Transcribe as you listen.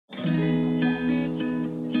Hey,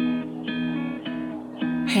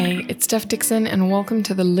 it's Steph Dixon, and welcome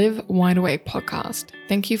to the Live Wide Awake podcast.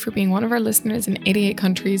 Thank you for being one of our listeners in 88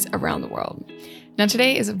 countries around the world. Now,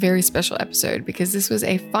 today is a very special episode because this was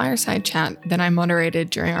a fireside chat that I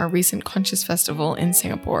moderated during our recent Conscious Festival in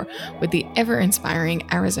Singapore with the ever-inspiring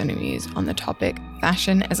Arizona Muse on the topic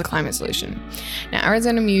fashion as a climate solution. Now,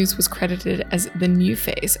 Arizona Muse was credited as the new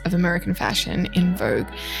face of American fashion in Vogue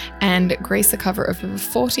and graced the cover of over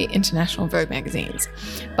 40 international Vogue magazines.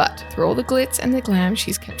 But through all the glitz and the glam,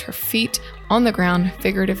 she's kept her feet on the ground,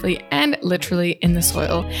 figuratively and literally in the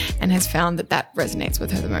soil, and has found that resonates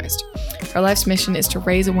with her the most. Her life's mission is to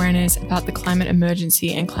raise awareness about the climate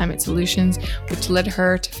emergency and climate solutions, which led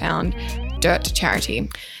her to found Dirt Charity.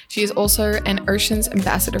 She is also an Oceans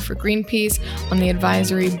Ambassador for Greenpeace, on the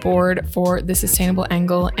advisory board for the Sustainable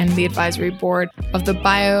Angle and the advisory board of the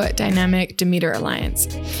Biodynamic Demeter Alliance.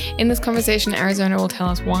 In this conversation, Arizona will tell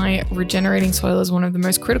us why regenerating soil is one of the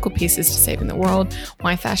most critical pieces to saving the world,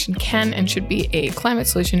 why fashion can and should be a climate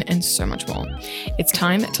solution, and so much more. It's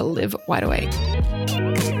time to live wide awake.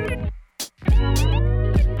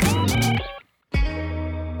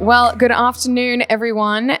 Well, good afternoon,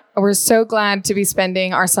 everyone. We're so glad to be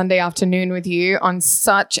spending our Sunday afternoon with you on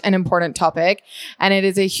such an important topic. And it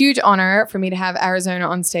is a huge honor for me to have Arizona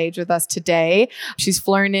on stage with us today. She's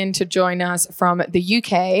flown in to join us from the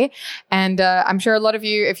UK. And I'm sure a lot of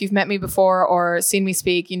you, if you've met me before or seen me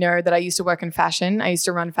speak, you know that I used to work in fashion. I used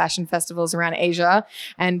to run fashion festivals around Asia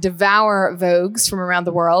and devour Vogues from around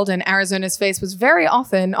the world. And Arizona's face was very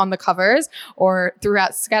often on the covers or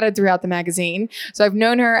scattered throughout the magazine. So I've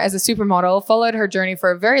known her as a supermodel, followed her journey for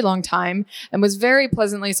a very long time, and was very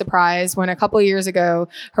pleasantly surprised when a couple of years ago,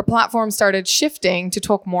 her platform started shifting to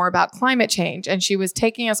talk more about climate change. And she was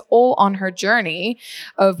taking us all on her journey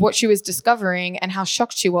of what she was discovering and how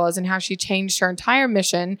shocked she was and how she changed her entire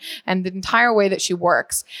mission and the entire way that she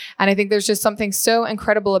works. And I think there's just something so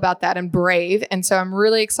incredible about that and brave. And so I'm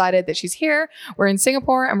really excited that she's here. We're in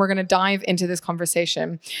Singapore and we're going to dive into this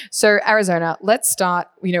conversation. So Arizona, let's start,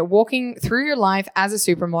 walking through your life as a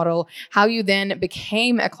supermodel, how you then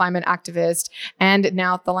became a climate activist and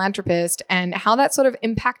now philanthropist, and how that sort of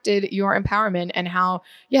impacted your empowerment and how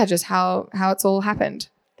it's all happened.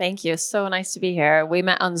 Thank you. So nice to be here. We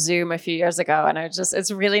met on Zoom a few years ago, and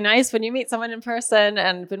it's really nice when you meet someone in person,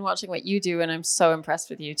 and I've been watching what you do, and I'm so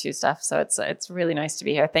impressed with you too, Steph. So it's really nice to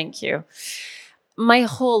be here. Thank you. My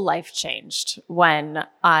whole life changed when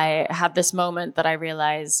I had this moment that I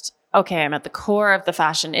realized, okay, I'm at the core of the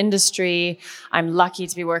fashion industry. I'm lucky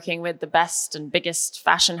to be working with the best and biggest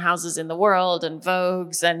fashion houses in the world and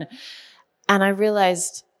Vogues. And I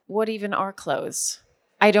realized, what even are clothes?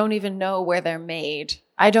 I don't even know where they're made.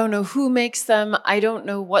 I don't know who makes them. I don't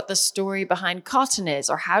know what the story behind cotton is,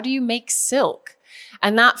 or how do you make silk?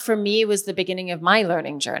 And that for me was the beginning of my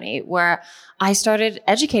learning journey, where I started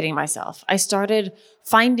educating myself. I started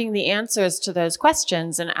finding the answers to those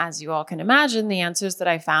questions. And as you all can imagine, the answers that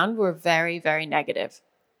I found were very, very negative,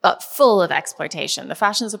 but full of exploitation. The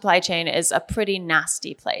fashion supply chain is a pretty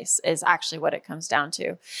nasty place, is actually what it comes down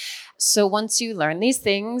to. So once you learn these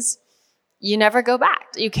things, you never go back.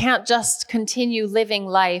 You can't just continue living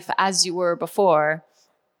life as you were before.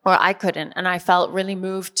 Or I couldn't. And I felt really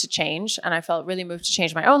moved to change. And I felt really moved to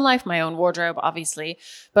change my own life, my own wardrobe, obviously,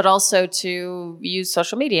 but also to use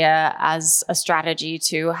social media as a strategy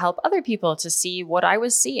to help other people to see what I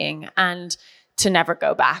was seeing and to never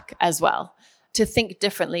go back as well, to think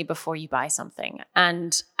differently before you buy something.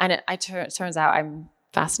 And it turns out I'm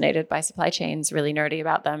fascinated by supply chains, really nerdy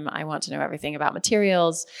about them. I want to know everything about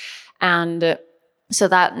materials. And so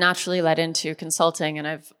that naturally led into consulting. And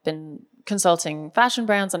I've been consulting fashion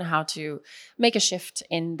brands on how to make a shift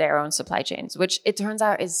in their own supply chains, which it turns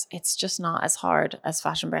out it's just not as hard as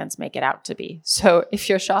fashion brands make it out to be. So if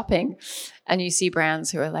you're shopping and you see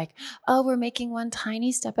brands who are like, oh, we're making one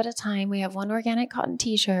tiny step at a time. We have one organic cotton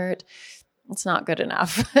t-shirt. It's not good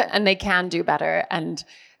enough. And they can do better. And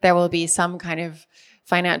there will be some kind of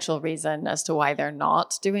financial reason as to why they're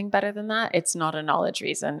not doing better than that. It's not a knowledge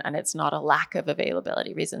reason, and it's not a lack of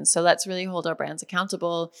availability reason. So let's really hold our brands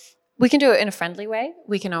accountable. We can do it in a friendly way.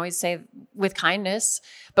 We can always say with kindness,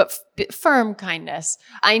 but firm kindness.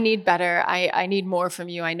 I need better. I need more from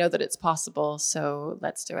you. I know that it's possible. So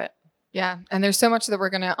let's do it. Yeah. And there's so much that we're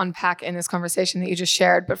going to unpack in this conversation that you just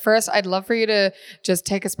shared. But first, I'd love for you to just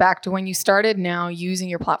take us back to when you started now using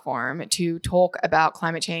your platform to talk about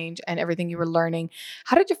climate change and everything you were learning.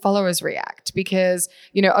 How did your followers react? Because,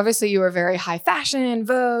 obviously you were very high fashion,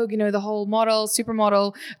 Vogue, the whole model,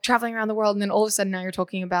 supermodel, traveling around the world. And then all of a sudden now you're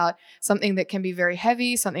talking about something that can be very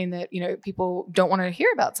heavy, something that, people don't want to hear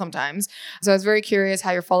about sometimes. So I was very curious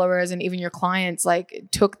how your followers and even your clients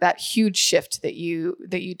took that huge shift that you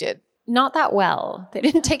did. Not that well. They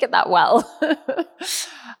didn't take it that well.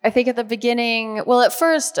 I think at the beginning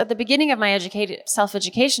of my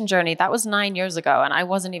self-education journey, that was 9 years ago, and I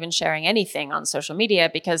wasn't even sharing anything on social media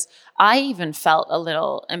because I even felt a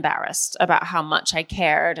little embarrassed about how much I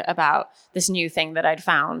cared about this new thing that I'd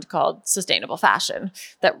found called sustainable fashion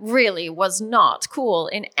that really was not cool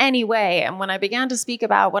in any way. And when I began to speak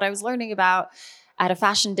about what I was learning about at a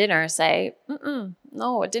fashion dinner,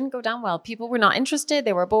 no, it didn't go down well. People were not interested.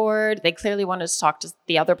 They were bored. They clearly wanted to talk to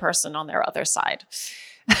the other person on their other side.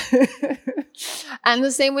 And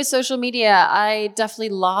the same with social media. I definitely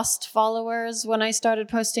lost followers when I started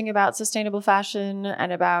posting about sustainable fashion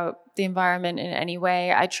and about the environment in any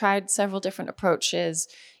way. I tried several different approaches.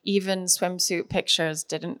 Even swimsuit pictures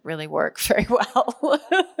didn't really work very well.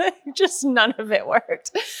 Just none of it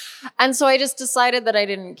worked. And so I just decided that I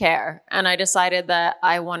didn't care. And I decided that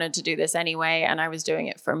I wanted to do this anyway. And I was doing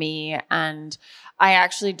it for me. And I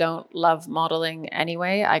actually don't love modeling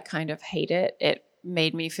anyway. I kind of hate it. It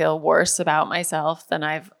made me feel worse about myself than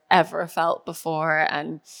I've ever felt before.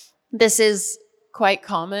 And this is quite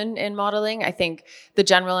common in modeling. I think the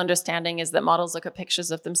general understanding is that models look at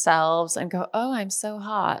pictures of themselves and go, oh, I'm so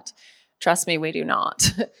hot. Trust me, we do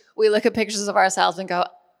not. We look at pictures of ourselves and go,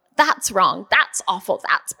 that's wrong. That's awful.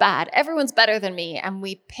 That's bad. Everyone's better than me. And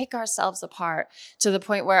we pick ourselves apart to the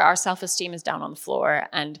point where our self-esteem is down on the floor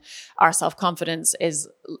and our self-confidence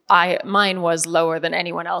mine was lower than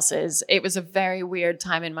anyone else's. It was a very weird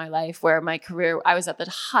time in my life where I was at the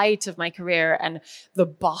height of my career and the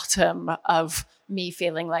bottom of me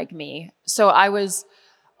feeling like me. So I was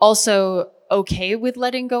also okay with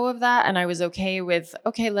letting go of that. And I was okay with,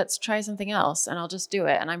 let's try something else and I'll just do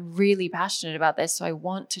it. And I'm really passionate about this, so I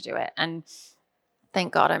want to do it. And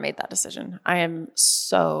thank God I made that decision. I am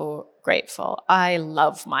so grateful. I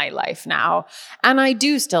love my life now. And I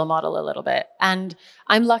do still model a little bit. And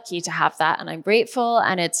I'm lucky to have that. And I'm grateful.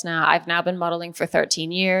 And I've now been modeling for 13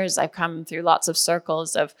 years. I've come through lots of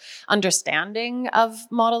circles of understanding of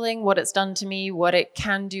modeling, what it's done to me, what it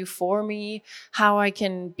can do for me, how I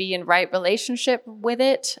can be in right relationship with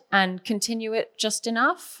it and continue it just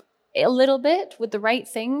enough, a little bit with the right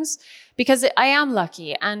things, because I am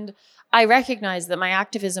lucky. And I recognize that my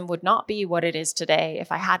activism would not be what it is today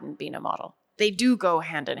if I hadn't been a model. They do go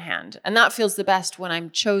hand in hand. And that feels the best when I'm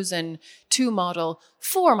chosen to model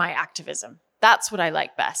for my activism. That's what I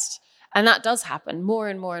like best. And that does happen more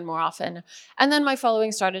and more and more often. And then my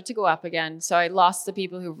following started to go up again. So I lost the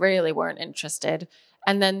people who really weren't interested.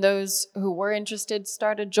 And then those who were interested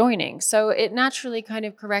started joining. So it naturally kind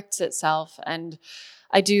of corrects itself. And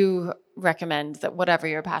I do recommend that whatever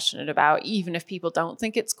you're passionate about, even if people don't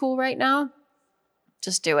think it's cool right now,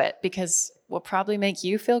 just do it, because it will probably make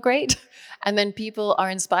you feel great. And then people are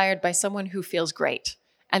inspired by someone who feels great.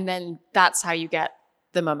 And then that's how you get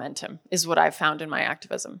the momentum, is what I've found in my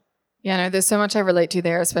activism. Yeah, no, there's so much I relate to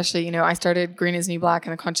there, especially, I started Green is New Black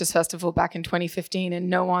and the Conscious Festival back in 2015, and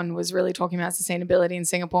no one was really talking about sustainability in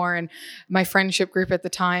Singapore. And my friendship group at the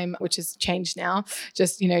time, which has changed now,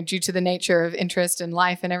 just, due to the nature of interest and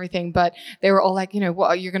life and everything, but they were all like,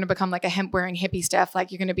 well, you're going to become like a hemp wearing hippie stuff,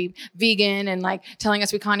 like you're going to be vegan and like telling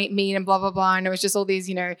us we can't eat meat and blah, blah, blah. And it was just all these,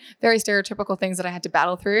 very stereotypical things that I had to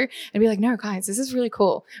battle through and be like, no, guys, this is really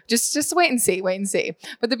cool. Just wait and see.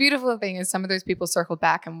 But the beautiful thing is some of those people circled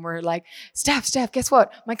back and were like, Steph, guess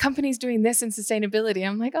what? My company's doing this in sustainability.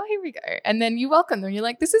 I'm like, oh, here we go. And then you welcome them. You're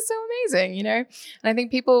like, this is so amazing, And I think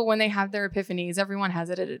people, when they have their epiphanies, everyone has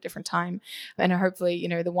it at a different time. And hopefully,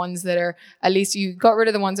 the ones that are, at least you got rid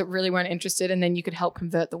of the ones that really weren't interested, and then you could help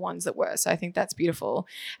convert the ones that were. So I think that's beautiful.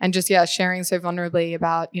 And just, sharing so vulnerably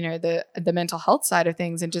about, the mental health side of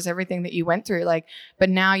things and just everything that you went through. But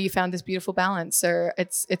now you found this beautiful balance. So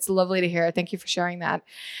it's lovely to hear. Thank you for sharing that.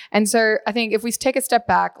 And so I think if we take a step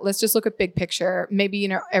back, let's just look at big picture. Maybe,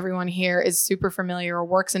 everyone here is super familiar or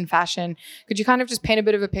works in fashion. Could you kind of just paint a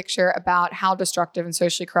bit of a picture about how destructive and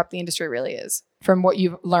socially corrupt the industry really is from what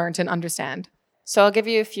you've learned and understand? So I'll give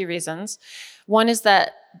you a few reasons. One is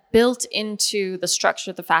that built into the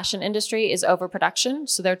structure of the fashion industry is overproduction.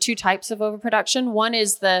 So there are two types of overproduction. One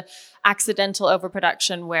is the accidental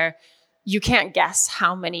overproduction where you can't guess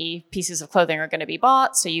how many pieces of clothing are going to be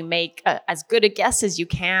bought. So you make as good a guess as you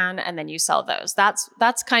can, and then you sell those. That's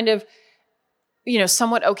kind of,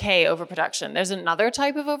 somewhat okay overproduction. There's another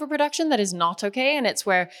type of overproduction that is not okay. And it's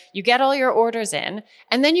where you get all your orders in,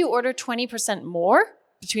 and then you order 20% more,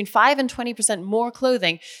 between 5 and 20% more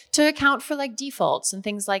clothing to account for like defaults and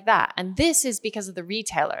things like that. And this is because of the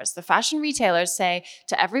retailers. The fashion retailers say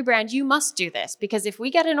to every brand, you must do this, because if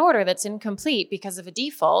we get an order that's incomplete because of a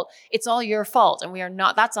default, it's all your fault. And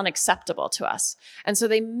that's unacceptable to us. And so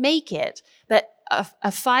they make it that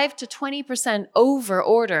a 5 to 20% over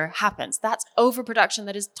order happens. That's overproduction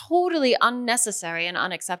that is totally unnecessary and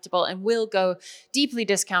unacceptable and will go deeply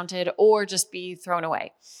discounted or just be thrown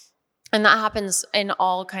away. And that happens in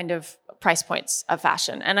all kind of price points of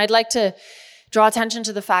fashion. And I'd like to draw attention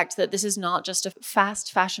to the fact that this is not just a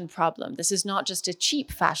fast fashion problem. This is not just a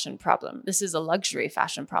cheap fashion problem. This is a luxury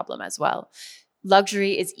fashion problem as well.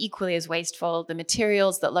 Luxury is equally as wasteful. The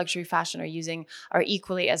materials that luxury fashion are using are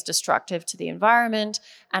equally as destructive to the environment,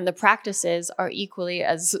 and the practices are equally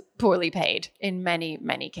as poorly paid in many,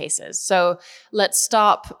 many cases. So let's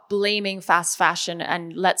stop blaming fast fashion,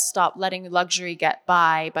 and let's stop letting luxury get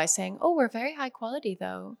by saying, oh, we're very high quality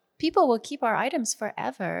though. People will keep our items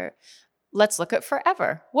forever. Let's look at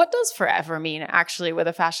forever. What does forever mean actually with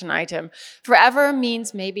a fashion item? Forever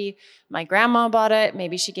means maybe my grandma bought it,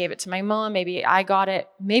 maybe she gave it to my mom, maybe I got it,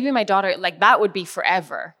 maybe my daughter, like that would be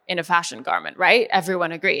forever in a fashion garment, right?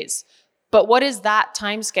 Everyone agrees. But what is that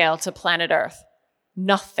timescale to planet Earth?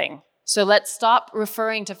 Nothing. So let's stop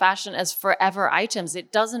referring to fashion as forever items.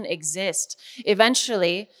 It doesn't exist.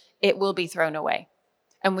 Eventually, it will be thrown away.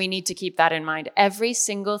 And we need to keep that in mind. Every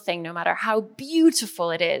single thing, no matter how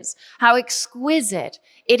beautiful it is, how exquisite,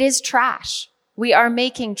 it is trash. We are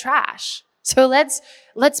making trash. So let's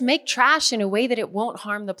make trash in a way that it won't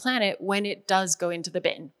harm the planet when it does go into the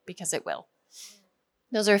bin, because it will.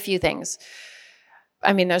 Those are a few things.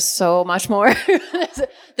 I mean, there's so much more.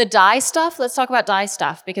 The dye stuff, let's talk about dye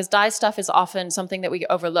stuff, because dye stuff is often something that we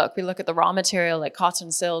overlook. We look at the raw material like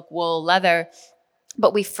cotton, silk, wool, leather,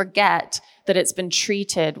 but we forget that it's been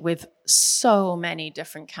treated with so many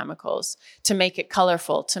different chemicals to make it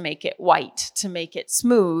colorful, to make it white, to make it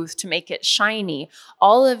smooth, to make it shiny.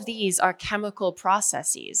 All of these are chemical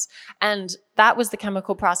processes. And that was the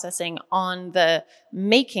chemical processing on the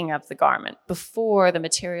making of the garment before the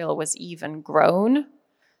material was even grown.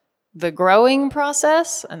 The growing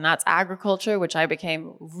process, and that's agriculture, which I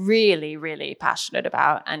became really, really passionate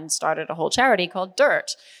about and started a whole charity called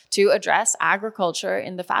Dirt to address agriculture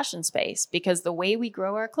in the fashion space, because the way we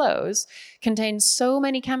grow our clothes contains so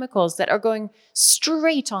many chemicals that are going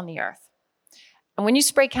straight on the earth. And when you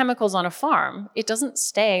spray chemicals on a farm, it doesn't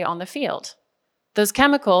stay on the field. Those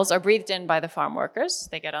chemicals are breathed in by the farm workers.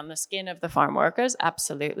 They get on the skin of the farm workers,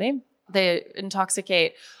 absolutely. They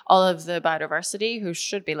intoxicate all of the biodiversity who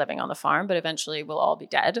should be living on the farm, but eventually will all be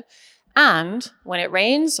dead. And when it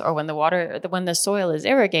rains or when the soil is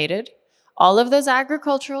irrigated, all of those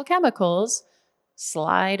agricultural chemicals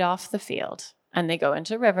slide off the field, and they go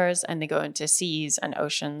into rivers and they go into seas and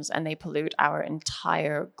oceans, and they pollute our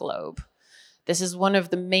entire globe. This is one of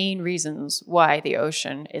the main reasons why the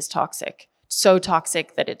ocean is toxic. So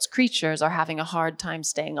toxic that its creatures are having a hard time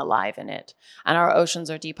staying alive in it. And our oceans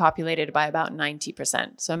are depopulated by about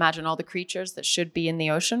 90%. So imagine all the creatures that should be in the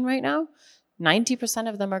ocean right now, 90%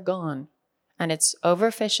 of them are gone. And it's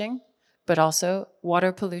overfishing, but also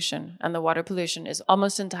water pollution. And the water pollution is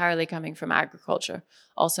almost entirely coming from agriculture.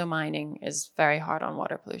 Also, mining is very hard on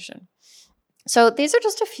water pollution. So these are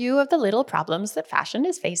just a few of the little problems that fashion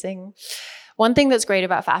is facing. One thing that's great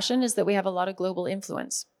about fashion is that we have a lot of global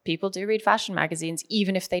influence. People do read fashion magazines,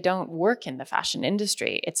 even if they don't work in the fashion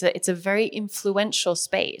industry. It's a very influential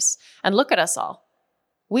space. And look at us all.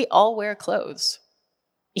 We all wear clothes,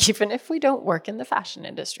 even if we don't work in the fashion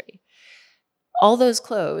industry. All those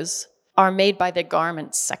clothes are made by the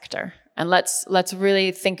garment sector. And let's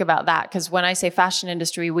really think about that, because when I say fashion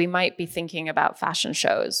industry, we might be thinking about fashion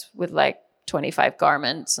shows with like 25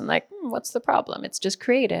 garments and like, what's the problem? It's just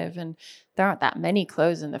creative. And there aren't that many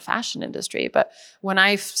clothes in the fashion industry. But when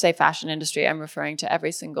I say fashion industry, I'm referring to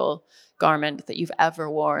every single garment that you've ever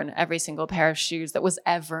worn, every single pair of shoes that was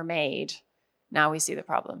ever made. Now we see the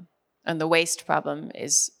problem. And the waste problem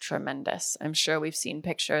is tremendous. I'm sure we've seen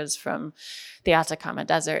pictures from the Atacama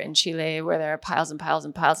Desert in Chile where there are piles and piles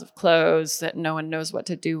and piles of clothes that no one knows what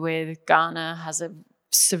to do with. Ghana has a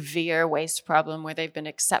severe waste problem where they've been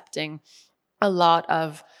accepting a lot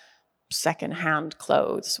of secondhand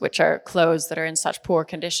clothes, which are clothes that are in such poor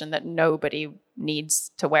condition that nobody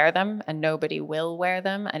needs to wear them and nobody will wear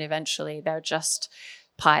them. And eventually they're just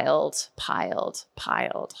piled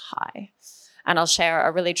high. And I'll share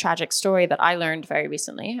a really tragic story that I learned very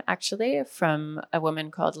recently, actually, from a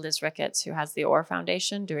woman called Liz Ricketts, who has the OR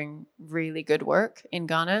Foundation doing really good work in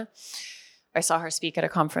Ghana. I saw her speak at a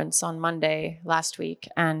conference on Monday last week,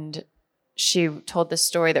 and she told this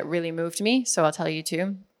story that really moved me. So I'll tell you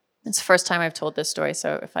too. It's the first time I've told this story.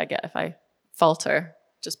 So if I falter,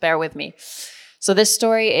 just bear with me. So this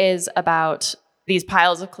story is about these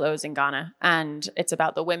piles of clothes in Ghana, and it's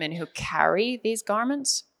about the women who carry these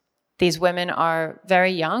garments. These women are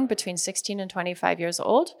very young, between 16 and 25 years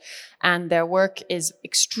old, and their work is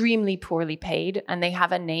extremely poorly paid, and they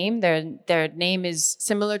have a name. Their name is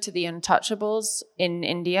similar to the Untouchables in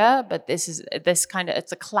India, but it's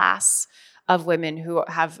a class of women who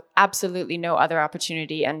have absolutely no other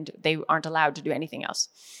opportunity, and they aren't allowed to do anything else.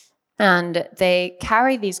 And they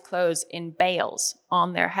carry these clothes in bales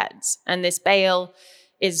on their heads, and this bale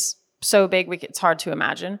is so big it's hard to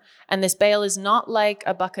imagine. And this bale is not like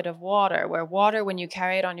a bucket of water, where water, when you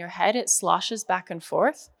carry it on your head, it sloshes back and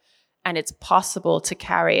forth, and it's possible to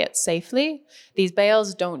carry it safely. These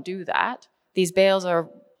bales don't do that. These bales are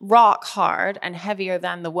rock hard and heavier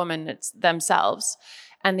than the women themselves.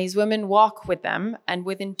 And these women walk with them, and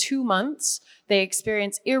within 2 months, they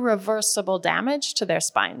experience irreversible damage to their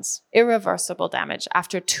spines. Irreversible damage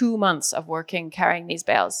after 2 months of working, carrying these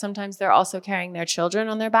bales. Sometimes they're also carrying their children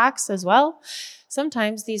on their backs as well.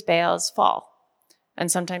 Sometimes these bales fall,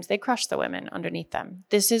 and sometimes they crush the women underneath them.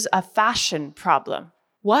 This is a fashion problem.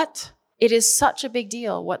 What? It is such a big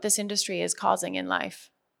deal what this industry is causing in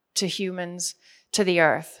life to humans, to the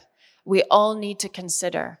earth. We all need to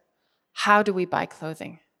consider, how do we buy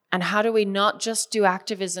clothing? And how do we not just do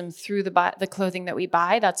activism through the clothing that we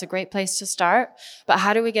buy? That's a great place to start. But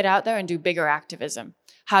how do we get out there and do bigger activism?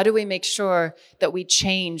 How do we make sure that we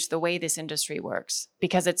change the way this industry works?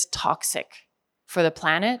 Because it's toxic for the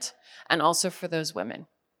planet and also for those women.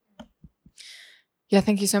 Yeah,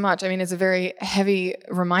 thank you so much. I mean, it's a very heavy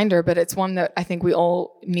reminder, but it's one that I think we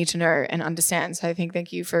all need to know and understand. So I think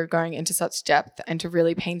thank you for going into such depth and to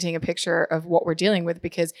really painting a picture of what we're dealing with,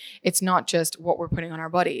 because it's not just what we're putting on our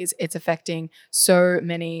bodies. It's affecting so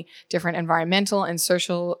many different environmental and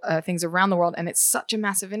social things around the world. And it's such a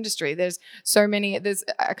massive industry. There's so many,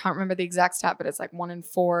 I can't remember the exact stat, but it's like 1 in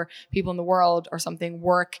 4 people in the world or something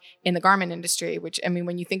work in the garment industry, which, I mean,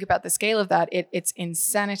 when you think about the scale of that, it's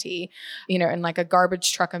insanity, and like a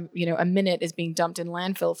garbage truck, a minute is being dumped in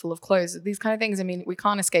landfill full of clothes, these kind of things. I mean, we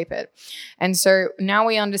can't escape it. And so now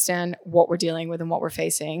we understand what we're dealing with and what we're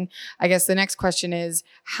facing. I guess the next question is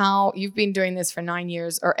how you've been doing this for 9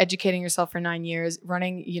 years, or educating yourself for 9 years,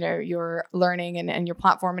 running, your learning and your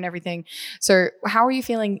platform and everything. So how are you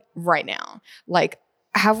feeling right now? Like,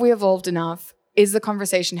 have we evolved enough? Is the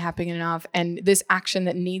conversation happening enough? And this action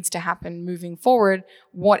that needs to happen moving forward,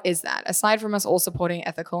 what is that? Aside from us all supporting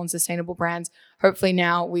ethical and sustainable brands, hopefully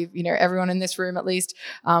now we've, everyone in this room at least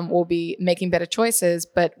will be making better choices.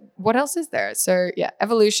 But what else is there? So yeah,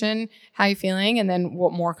 evolution, how are you feeling? And then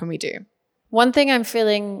what more can we do? One thing I'm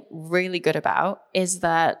feeling really good about is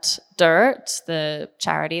that Dirt, the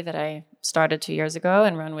charity that I started 2 years ago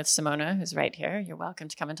and run with Simona, who's right here. You're welcome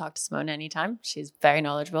to come and talk to Simona anytime. She's very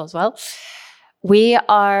knowledgeable as well. We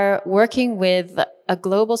are working with a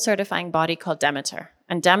global certifying body called Demeter.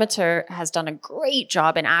 And Demeter has done a great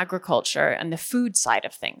job in agriculture and the food side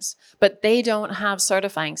of things. But they don't have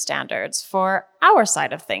certifying standards for our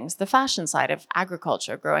side of things, the fashion side of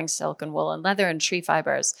agriculture, growing silk and wool and leather and tree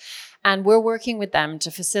fibers. And we're working with them to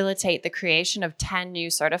facilitate the creation of 10 new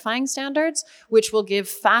certifying standards, which will give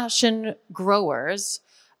fashion growers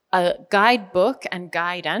a guidebook and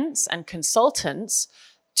guidance and consultants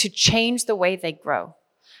to change the way they grow.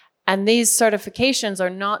 And these certifications are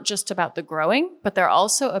not just about the growing, but they're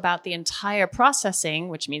also about the entire processing,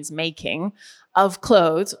 which means making, of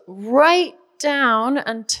clothes, right down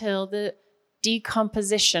until the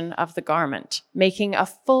decomposition of the garment, making a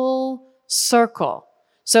full circle.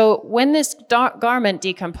 So when this garment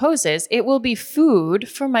decomposes, it will be food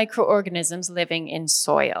for microorganisms living in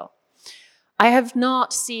soil. I have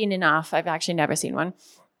not seen enough, I've actually never seen one.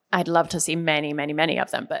 I'd love to see many, many, many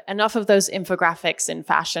of them, but enough of those infographics in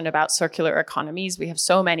fashion about circular economies. We have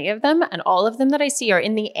so many of them, and all of them that I see are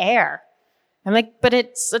in the air. I'm like, but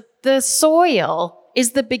it's the soil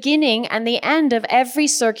is the beginning and the end of every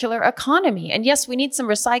circular economy. And yes, we need some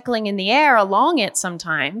recycling in the air along it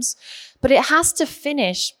sometimes, but it has to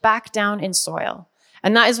finish back down in soil.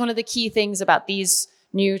 And that is one of the key things about these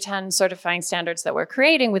new 10 certifying standards that we're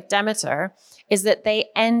creating with Demeter, is that they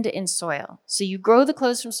end in soil. So you grow the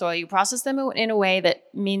clothes from soil, you process them in a way that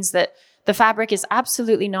means that the fabric is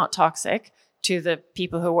absolutely not toxic, to the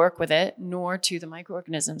people who work with it, nor to the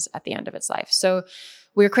microorganisms at the end of its life. So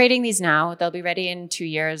we're creating these now. They'll be ready in 2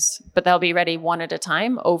 years, but they'll be ready one at a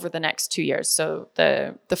time over the next 2 years. So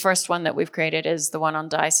the first one that we've created is the one on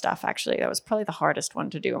dye stuff, actually. That was probably the hardest one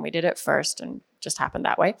to do, and we did it first and just happened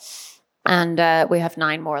that way. And we have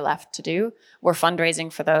 9 more left to do. We're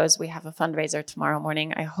fundraising for those. We have a fundraiser tomorrow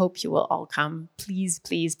morning. I hope you will all come. Please,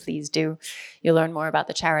 please, please do. You'll learn more about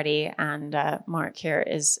the charity. And Mark here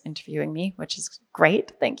is interviewing me, which is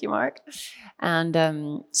great. Thank you, Mark.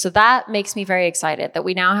 And so that makes me very excited that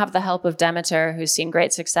we now have the help of Demeter, who's seen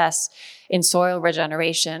great success in soil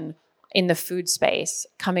regeneration in the food space,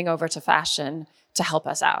 coming over to fashion to help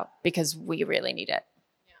us out because we really need it.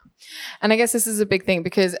 And I guess this is a big thing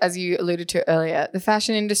because, as you alluded to earlier, the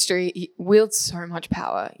fashion industry wields so much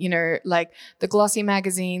power, like the glossy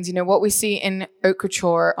magazines, what we see in haute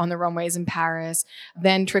couture on the runways in Paris,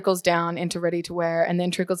 then trickles down into ready to wear and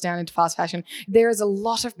then trickles down into fast fashion. There is a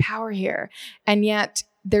lot of power here. And yet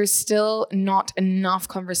there's still not enough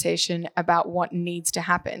conversation about what needs to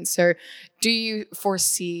happen. So do you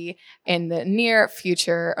foresee in the near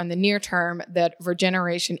future, on the near term, that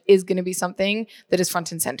regeneration is going to be something that is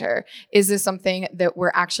front and center? Is this something that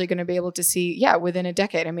we're actually going to be able to see, within a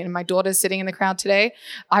decade? I mean, my daughter's sitting in the crowd today.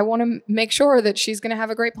 I want to make sure that she's going to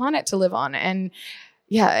have a great planet to live on. And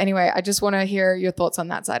anyway, I just want to hear your thoughts on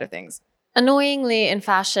that side of things. Annoyingly, in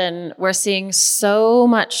fashion, we're seeing so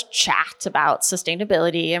much chat about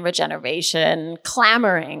sustainability and regeneration,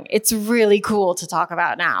 clamoring. It's really cool to talk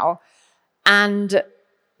about now.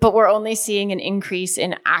 But we're only seeing an increase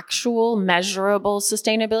in actual measurable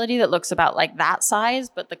sustainability that looks about like that size,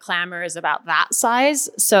 but the clamor is about that size.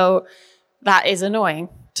 So that is annoying,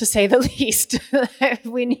 to say the least.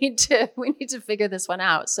 We need to figure this one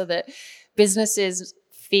out so that businesses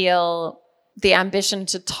feel the ambition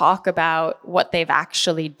to talk about what they've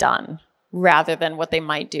actually done rather than what they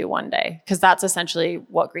might do one day. Because that's essentially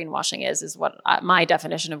what greenwashing is what my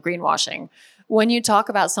definition of greenwashing. When you talk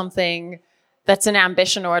about something that's an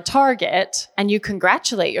ambition or a target and you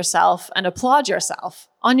congratulate yourself and applaud yourself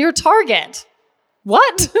on your target.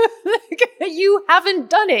 What? You haven't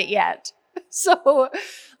done it yet. So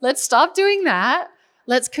let's stop doing that.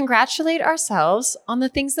 Let's congratulate ourselves on the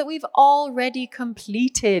things that we've already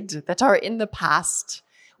completed that are in the past.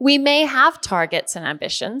 We may have targets and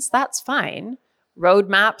ambitions. That's fine.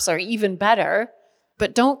 Roadmaps are even better,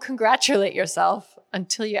 but don't congratulate yourself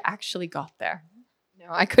until you actually got there. No,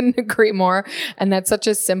 I couldn't agree more. And that's such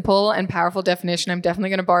a simple and powerful definition. I'm definitely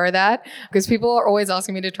going to borrow that because people are always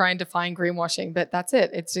asking me to try and define greenwashing, but that's it.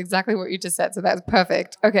 It's exactly what you just said. So that's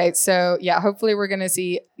perfect. Okay. So hopefully we're going to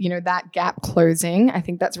see, that gap closing. I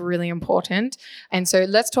think that's really important. And so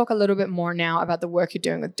let's talk a little bit more now about the work you're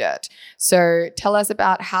doing with dirt. So tell us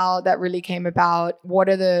about how that really came about. What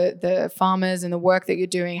are the farmers and the work that you're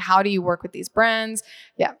doing? How do you work with these brands?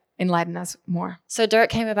 Yeah. Enlighten us more. So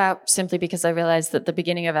dirt came about simply because I realized that the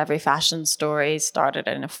beginning of every fashion story started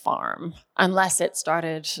in a farm, unless it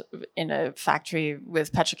started in a factory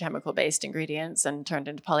with petrochemical-based ingredients and turned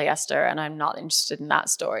into polyester. And I'm not interested in that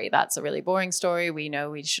story. That's a really boring story. We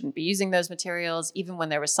know we shouldn't be using those materials. Even when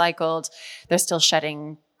they're recycled, they're still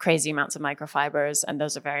shedding crazy amounts of microfibers, and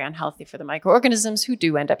those are very unhealthy for the microorganisms who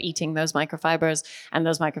do end up eating those microfibers, and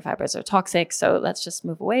those microfibers are toxic. So let's just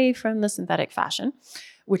move away from the synthetic fashion,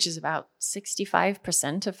 which is about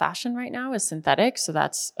 65% of fashion right now is synthetic. So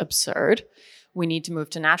that's absurd. We need to move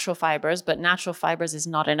to natural fibers, but natural fibers is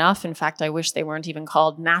not enough. In fact, I wish they weren't even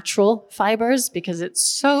called natural fibers because it's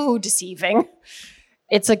so deceiving.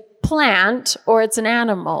 It's a plant or it's an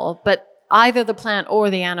animal, but either the plant or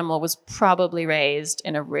the animal was probably raised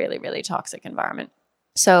in a really, really toxic environment.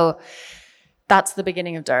 So that's the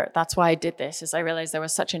beginning of dirt. That's why I did this, is I realized there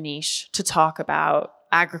was such a niche to talk about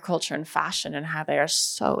agriculture and fashion and how they are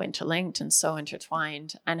so interlinked and so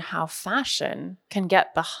intertwined, and how fashion can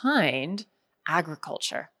get behind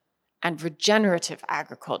agriculture and regenerative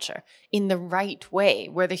agriculture in the right way,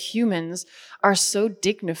 where the humans are so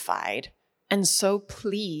dignified and so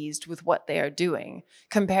pleased with what they are doing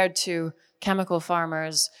compared to chemical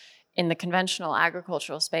farmers in the conventional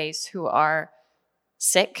agricultural space who are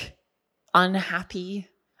sick, unhappy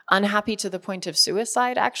to the point of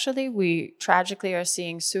suicide. Actually, we tragically are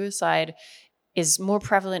seeing suicide is more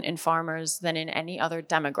prevalent in farmers than in any other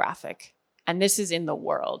demographic. And this is in the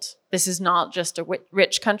world. This is not just a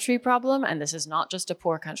rich country problem, and this is not just a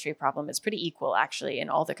poor country problem. It's pretty equal, actually, in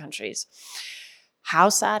all the countries. How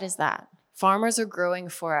sad is that? Farmers are growing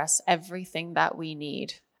for us everything that we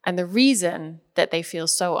need. And the reason that they feel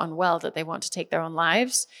so unwell that they want to take their own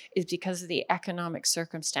lives is because of the economic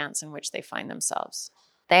circumstance in which they find themselves.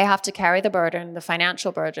 They have to carry the burden, the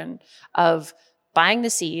financial burden of buying the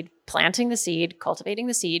seed, planting the seed, cultivating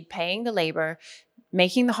the seed, paying the labor,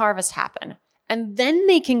 making the harvest happen. And then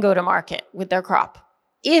they can go to market with their crop,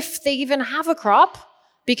 if they even have a crop,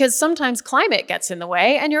 because sometimes climate gets in the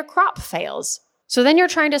way and your crop fails. So then you're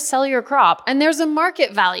trying to sell your crop and there's a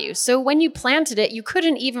market value. So when you planted it, you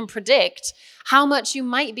couldn't even predict how much you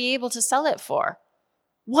might be able to sell it for.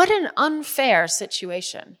 What an unfair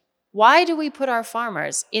situation. Why do we put our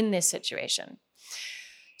farmers in this situation?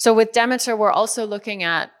 So with Demeter, we're also looking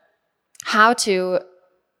at how to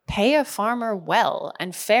pay a farmer well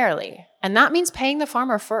and fairly. And that means paying the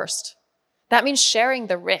farmer first. That means sharing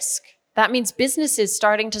the risk. That means businesses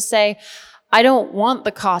starting to say, I don't want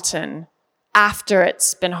the cotton after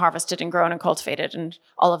it's been harvested and grown and cultivated and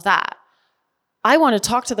all of that. I want to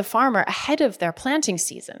talk to the farmer ahead of their planting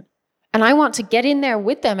season. And I want to get in there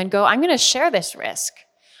with them and go, I'm going to share this risk.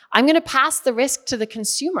 I'm going to pass the risk to the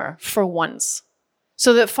consumer for once.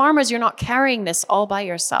 So that farmers, you're not carrying this all by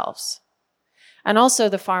yourselves. And also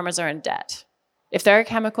the farmers are in debt. If they're a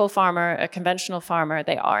chemical farmer, a conventional farmer,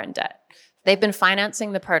 they are in debt. They've been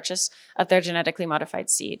financing the purchase of their genetically modified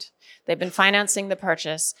seed. They've been financing the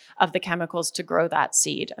purchase of the chemicals to grow that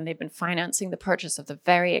seed. And they've been financing the purchase of the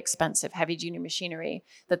very expensive heavy-duty machinery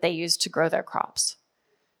that they use to grow their crops.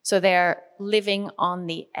 So they're living on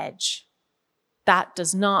the edge. That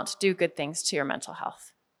does not do good things to your mental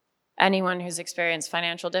health. Anyone who's experienced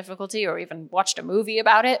financial difficulty or even watched a movie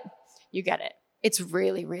about it, you get it. It's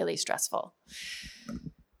really, really stressful.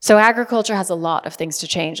 So agriculture has a lot of things to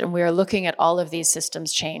change, and we are looking at all of these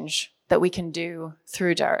systems change that we can do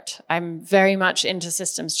through dirt. I'm very much into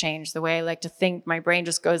systems change. The way I like to think, my brain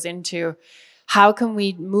just goes into how can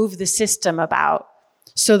we move the system about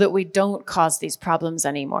so that we don't cause these problems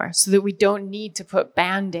anymore, so that we don't need to put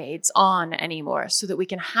Band-Aids on anymore, so that we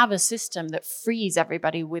can have a system that frees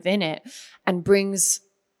everybody within it and brings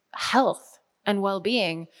health and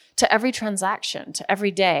well-being to every transaction, to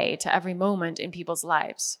every day, to every moment in people's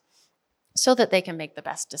lives, so that they can make the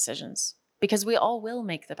best decisions. Because we all will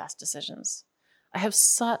make the best decisions. I have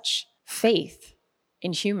such faith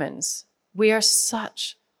in humans. We are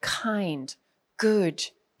such kind, good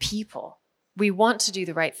people. We want to do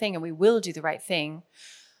the right thing, and we will do the right thing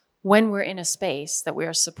when we're in a space that we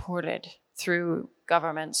are supported through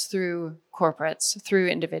governments, through corporates, through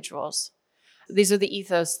individuals. These are the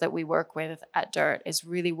ethos that we work with at Dirt, is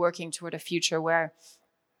really working toward a future where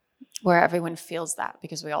everyone feels that,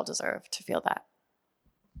 because we all deserve to feel that.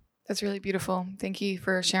 That's really beautiful. Thank you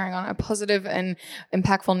for sharing on a positive and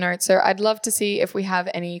impactful note. So I'd love to see if we have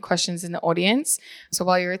any questions in the audience. So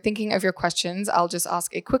while you're thinking of your questions, I'll just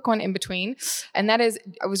ask a quick one in between. And that is,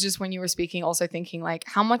 I was just, when you were speaking, also thinking like,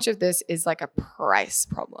 how much of this is like a price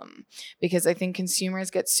problem? Because I think consumers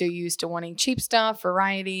get so used to wanting cheap stuff,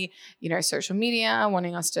 variety, social media,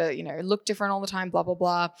 wanting us to, look different all the time, blah, blah,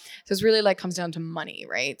 blah. So it's really like comes down to money,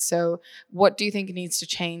 right? So what do you think needs to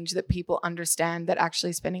change that people understand that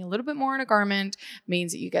actually spending a little bit more on a garment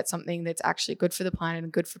means that you get something that's actually good for the planet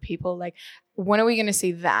and good for people? Like, when are we going to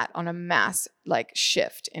see that on a mass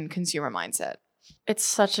shift in consumer mindset? It's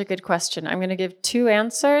such a good question. I'm going to give two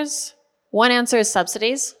answers. One answer is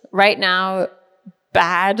subsidies. Right now,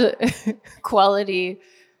 bad quality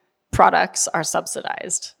products are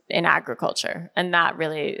subsidized in agriculture. And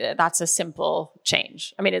that's a simple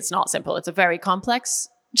change. I mean, it's not simple. It's a very complex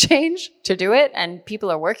change to do it, and people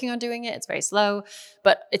are working on doing it. It's very slow,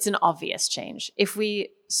 but it's an obvious change. If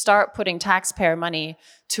we start putting taxpayer money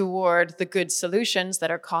toward the good solutions that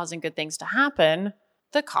are causing good things to happen,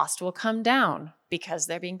 the cost will come down because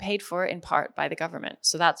they're being paid for in part by the government.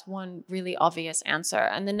 So that's one really obvious answer.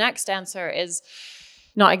 And the next answer is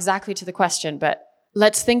not exactly to the question, but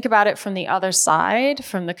let's think about it from the other side,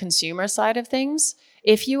 from the consumer side of things.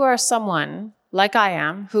 If you are someone like I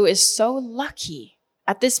am, who is so lucky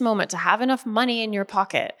at this moment to have enough money in your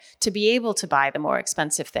pocket to be able to buy the more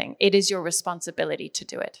expensive thing, it is your responsibility to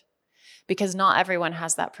do it. Because not everyone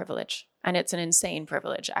has that privilege. And it's an insane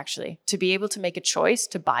privilege, actually, to be able to make a choice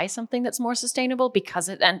to buy something that's more sustainable because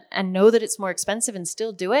and know that it's more expensive and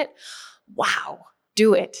still do it. Wow,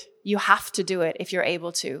 do it. You have to do it if you're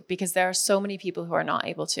able to, because there are so many people who are not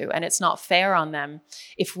able to, and it's not fair on them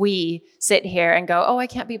if we sit here and go, oh, I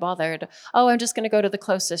can't be bothered. Oh, I'm just going to go to the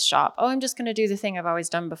closest shop. Oh, I'm just going to do the thing I've always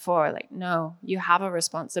done before. Like, no, you have a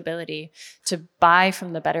responsibility to buy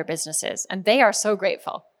from the better businesses, and they are so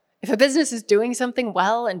grateful. If a business is doing something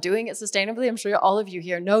well and doing it sustainably, I'm sure all of you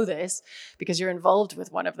here know this because you're involved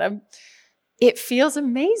with one of them. It feels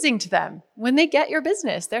amazing to them when they get your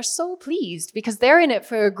business. They're so pleased because they're in it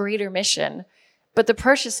for a greater mission, but the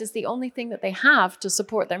purchase is the only thing that they have to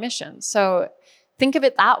support their mission. So think of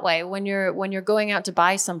it that way. When you're going out to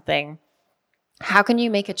buy something, how can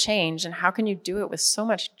you make a change, and how can you do it with so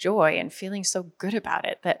much joy and feeling so good about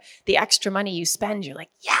it that the extra money you spend, you're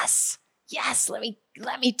like, yes,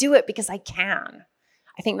 let me do it because I can.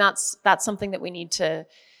 I think that's something that we need to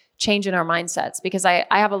change in our mindsets, because I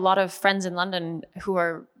have a lot of friends in London who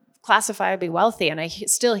are classifiably wealthy, and I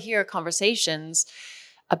still hear conversations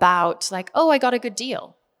about like, oh, I got a good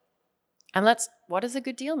deal. And what does a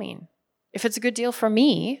good deal mean? If it's a good deal for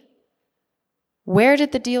me, where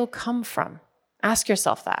did the deal come from? Ask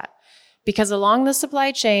yourself that. Because along the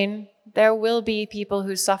supply chain, there will be people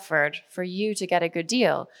who suffered for you to get a good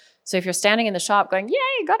deal. So if you're standing in the shop going,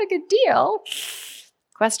 yay, got a good deal,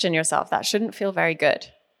 question yourself. That shouldn't feel very good.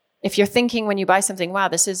 If you're thinking when you buy something, wow,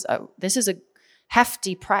 this is a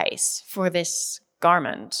hefty price for this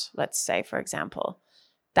garment, let's say, for example,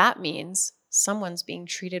 that means someone's being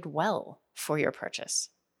treated well for your purchase.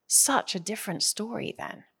 Such a different story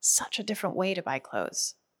then. Such a different way to buy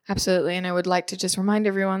clothes. Absolutely. And I would like to just remind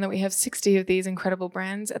everyone that we have 60 of these incredible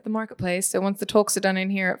brands at the marketplace. So once the talks are done in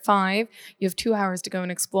here at 5, you have 2 hours to go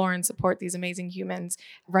and explore and support these amazing humans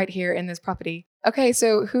right here in this property. Okay,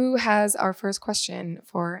 so who has our first question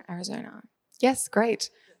for Arizona? Yes, great.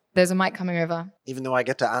 There's a mic coming over. Even though I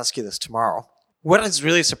get to ask you this tomorrow. What has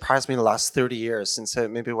really surprised me in the last 30 years, since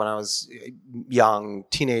maybe when I was young,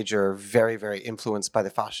 teenager, very, very influenced by the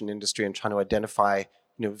fashion industry and trying to identify,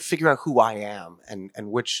 figure out who I am and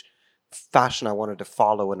which fashion I wanted to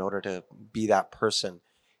follow in order to be that person,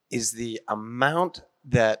 is the amount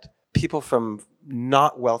that people from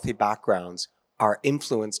not wealthy backgrounds are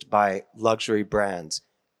influenced by luxury brands,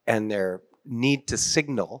 and their need to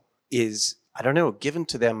signal is, given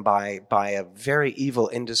to them by a very evil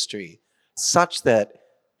industry, such that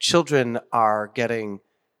children are getting,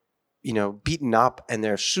 beaten up and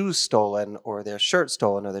their shoes stolen or their shirt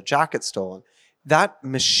stolen or their jacket stolen. That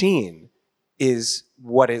machine is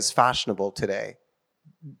what is fashionable today.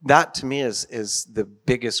 That to me is the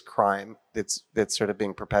biggest crime that's sort of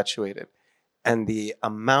being perpetuated. And the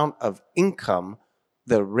amount of income,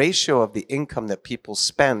 the ratio of the income that people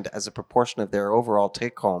spend as a proportion of their overall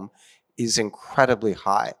take home is incredibly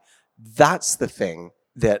high. That's the thing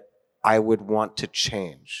that I would want to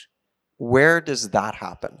change. Where does that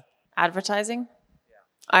happen? Advertising?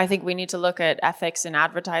 I think we need to look at ethics in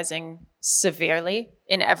advertising severely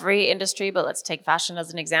in every industry, but let's take fashion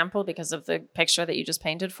as an example because of the picture that you just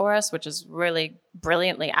painted for us, which is really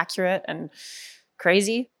brilliantly accurate and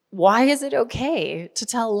crazy. Why is it okay to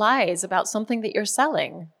tell lies about something that you're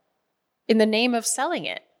selling in the name of selling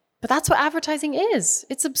it? But that's what advertising is.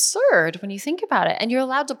 It's absurd when you think about it. And you're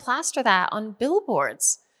allowed to plaster that on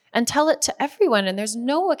billboards and tell it to everyone, and there's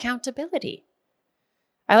no accountability.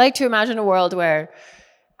 I like to imagine a world where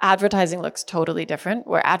advertising looks totally different,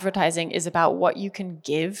 where advertising is about what you can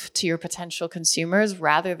give to your potential consumers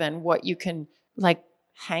rather than what you can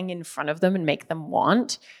hang in front of them and make them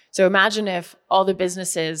want. So imagine if all the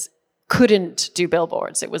businesses couldn't do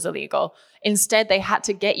billboards, it was illegal. Instead, they had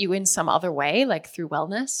to get you in some other way, like through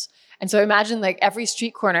wellness. And so imagine every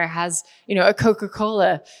street corner has, a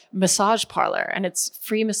Coca-Cola massage parlor, and it's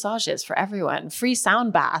free massages for everyone, free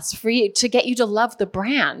sound baths, free to get you to love the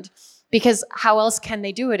brand. Because how else can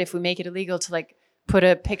they do it if we make it illegal to put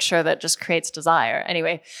a picture that just creates desire?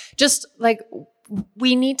 Anyway, just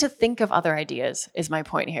we need to think of other ideas is my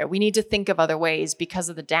point here. We need to think of other ways because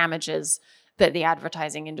of the damages that the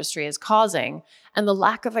advertising industry is causing and the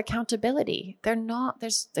lack of accountability.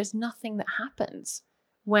 There's nothing that happens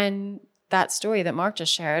when that story that Mark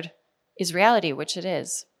just shared is reality, which it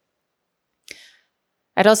is.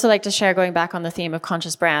 I'd also like to share, going back on the theme of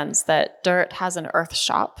conscious brands, that Dirt has an Earth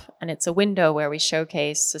Shop, and it's a window where we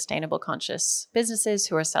showcase sustainable conscious businesses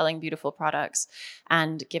who are selling beautiful products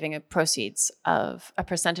and giving a percentage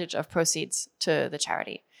of proceeds to the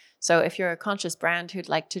charity. So if you're a conscious brand who'd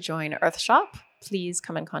like to join Earth Shop, please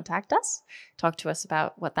come and contact us. Talk to us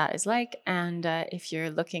about what that is like. And if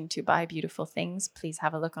you're looking to buy beautiful things, please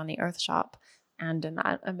have a look on the Earth Shop and in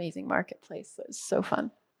that amazing marketplace. It's so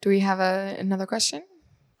fun. Do we have another question?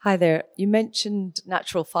 Hi there. You mentioned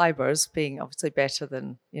natural fibers being obviously better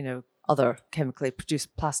than, other chemically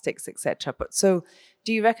produced plastics, etc. But so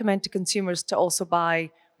do you recommend to consumers to also buy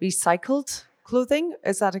recycled clothing?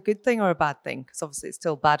 Is that a good thing or a bad thing? Because obviously it's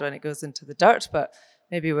still bad when it goes into the dirt, but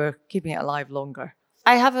maybe we're keeping it alive longer.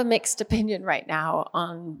 I have a mixed opinion right now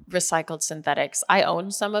on recycled synthetics. I own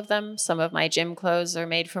some of them. Some of my gym clothes are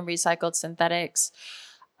made from recycled synthetics.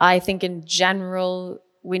 I think in general,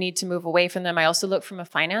 we need to move away from them. I also look from a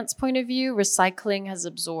finance point of view. Recycling has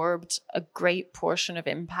absorbed a great portion of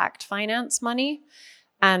impact finance money,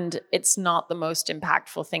 and it's not the most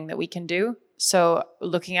impactful thing that we can do. So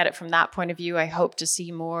looking at it from that point of view, I hope to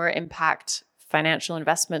see more impact financial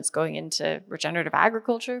investments going into regenerative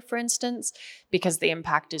agriculture, for instance, because the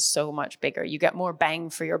impact is so much bigger. You get more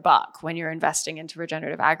bang for your buck when you're investing into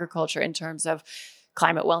regenerative agriculture in terms of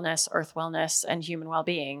climate wellness, earth wellness, and human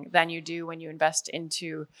well-being than you do when you invest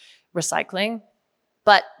into recycling.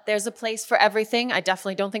 But there's a place for everything. I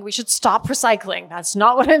definitely don't think we should stop recycling. That's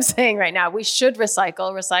not what I'm saying right now. We should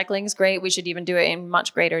recycle. Recycling is great. We should even do it in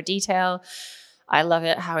much greater detail. I love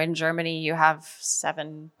it how in Germany you have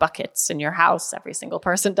 7 buckets in your house. Every single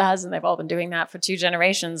person does. And they've all been doing that for 2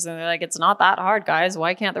 generations. And they're like, it's not that hard, guys.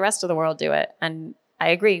 Why can't the rest of the world do it? And I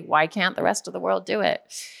agree. Why can't the rest of the world do it?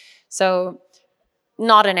 So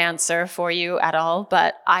not an answer for you at all,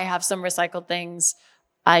 but I have some recycled things.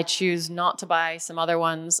 I choose not to buy some other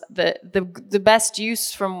ones. The best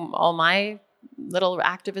use from all my little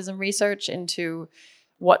activism research into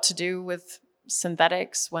what to do with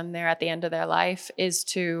synthetics when they're at the end of their life is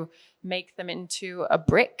to make them into a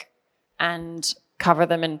brick and cover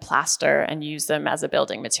them in plaster and use them as a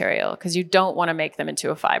building material, because you don't want to make them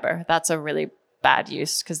into a fiber. That's a really bad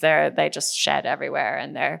use because they just shed everywhere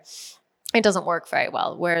and it doesn't work very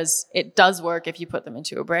well. Whereas it does work if you put them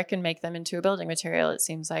into a brick and make them into a building material. It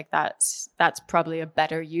seems like that's probably a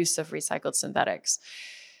better use of recycled synthetics.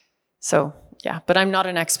 So yeah, but I'm not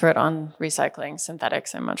an expert on recycling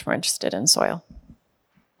synthetics. I'm much more interested in soil.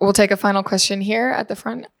 We'll take a final question here at the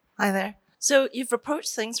front. Hi there. So you've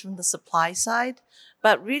approached things from the supply side,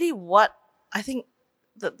 but really what I think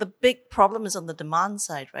the big problem is on the demand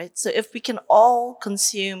side, right? So if we can all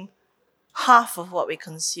consume half of what we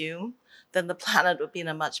consume, then the planet would be in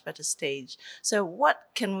a much better stage. So what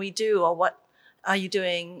can we do, or what are you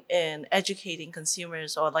doing in educating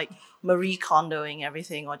consumers, or like Marie Kondoing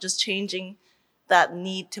everything, or just changing that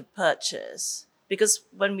need to purchase? Because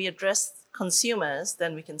when we address consumers,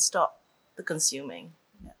 then we can stop the consuming.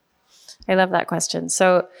 Yeah. I love that question.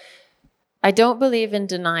 So I don't believe in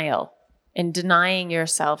denial, in denying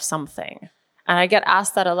yourself something. And I get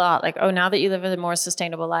asked that a lot, like, oh, now that you live a more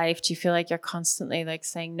sustainable life, do you feel like you're constantly like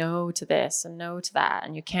saying no to this and no to that,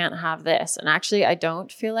 and you can't have this? And actually, I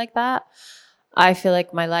don't feel like that. I feel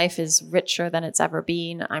like my life is richer than it's ever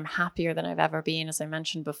been. I'm happier than I've ever been, as I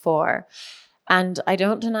mentioned before. And I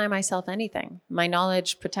don't deny myself anything. My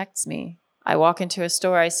knowledge protects me. I walk into a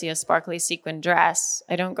store, I see a sparkly sequin dress.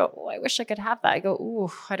 I don't go, oh, I wish I could have that. I go,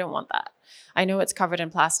 ooh, I don't want that. I know it's covered in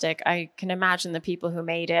plastic. I can imagine the people who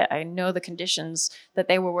made it. I know the conditions that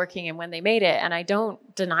they were working in when they made it. And I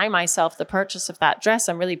don't deny myself the purchase of that dress.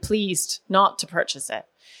 I'm really pleased not to purchase it.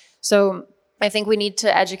 So I think we need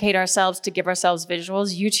to educate ourselves, to give ourselves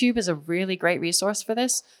visuals. YouTube is a really great resource for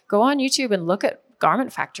this. Go on YouTube and look at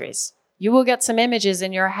garment factories. You will get some images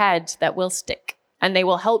in your head that will stick. And they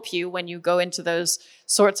will help you when you go into those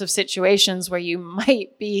sorts of situations where you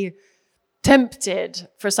might be tempted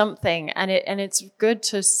for something. And it's good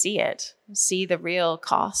to see the real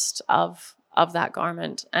cost of that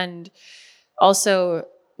garment. And also,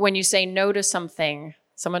 when you say no to something,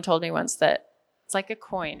 someone told me once that it's like a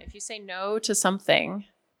coin. If you say no to something,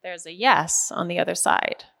 there's a yes on the other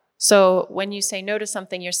side. So when you say no to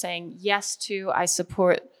something, you're saying yes to, I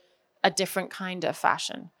support a different kind of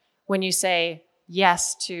fashion. When you say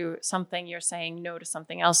yes to something, you're saying no to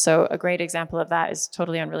something else. So a great example of that is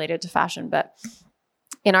totally unrelated to fashion, but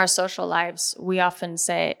in our social lives, we often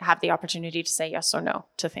have the opportunity to say yes or no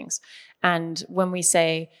to things. And when we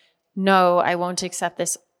say, no, I won't accept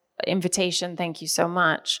this invitation, thank you so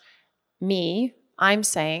much, I'm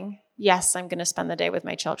saying, yes, I'm going to spend the day with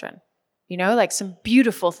my children. You know, like some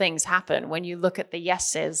beautiful things happen when you look at the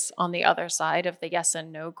yeses on the other side of the yes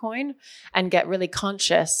and no coin and get really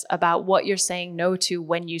conscious about what you're saying no to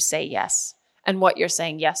when you say yes and what you're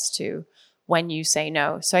saying yes to when you say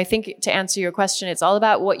no. So I think to answer your question, it's all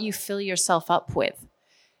about what you fill yourself up with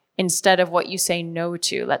instead of what you say no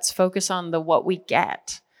to. Let's focus on what we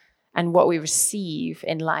get and what we receive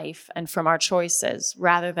in life and from our choices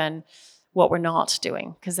rather than what we're not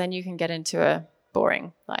doing, because then you can get into a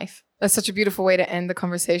boring life. That's such a beautiful way to end the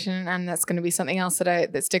conversation. And that's going to be something else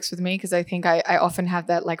that sticks with me, because I think I often have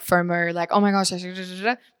that like FOMO, like, oh my gosh,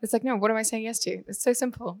 it's like, no, what am I saying yes to? It's so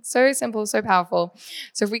simple, so powerful.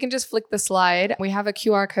 So if we can just flick the slide, we have a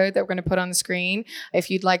QR code that we're going to put on the screen. If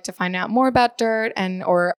you'd like to find out more about Dirt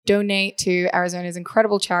or donate to Arizona's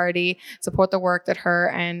incredible charity, support the work that her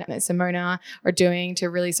and Simona are doing to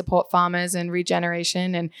really support farmers and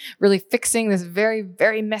regeneration and really fixing this very,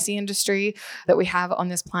 very messy industry that we have on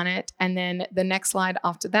this planet. it. And then the next slide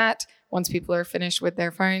after that, once people are finished with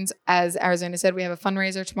their phones, as Arizona said, we have a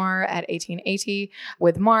fundraiser tomorrow at 1880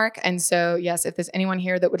 with Mark. And so, yes, if there's anyone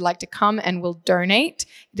here that would like to come and will donate,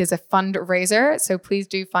 it is a fundraiser. So please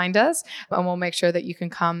do find us and we'll make sure that you can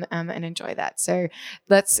come and enjoy that. So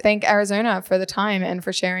let's thank Arizona for the time and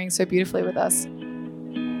for sharing so beautifully with us.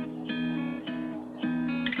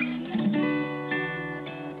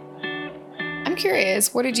 I'm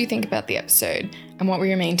curious, what did you think about the episode and what were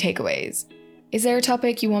your main takeaways? Is there a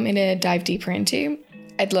topic you want me to dive deeper into?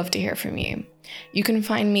 I'd love to hear from you. You can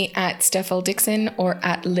find me at Steph L. Dixon or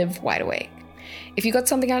at Live Wide Awake. If you got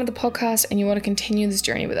something out of the podcast and you want to continue this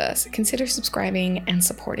journey with us, consider subscribing and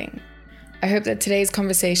supporting. I hope that today's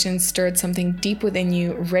conversation stirred something deep within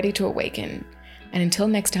you, ready to awaken. And until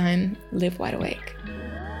next time, live wide awake.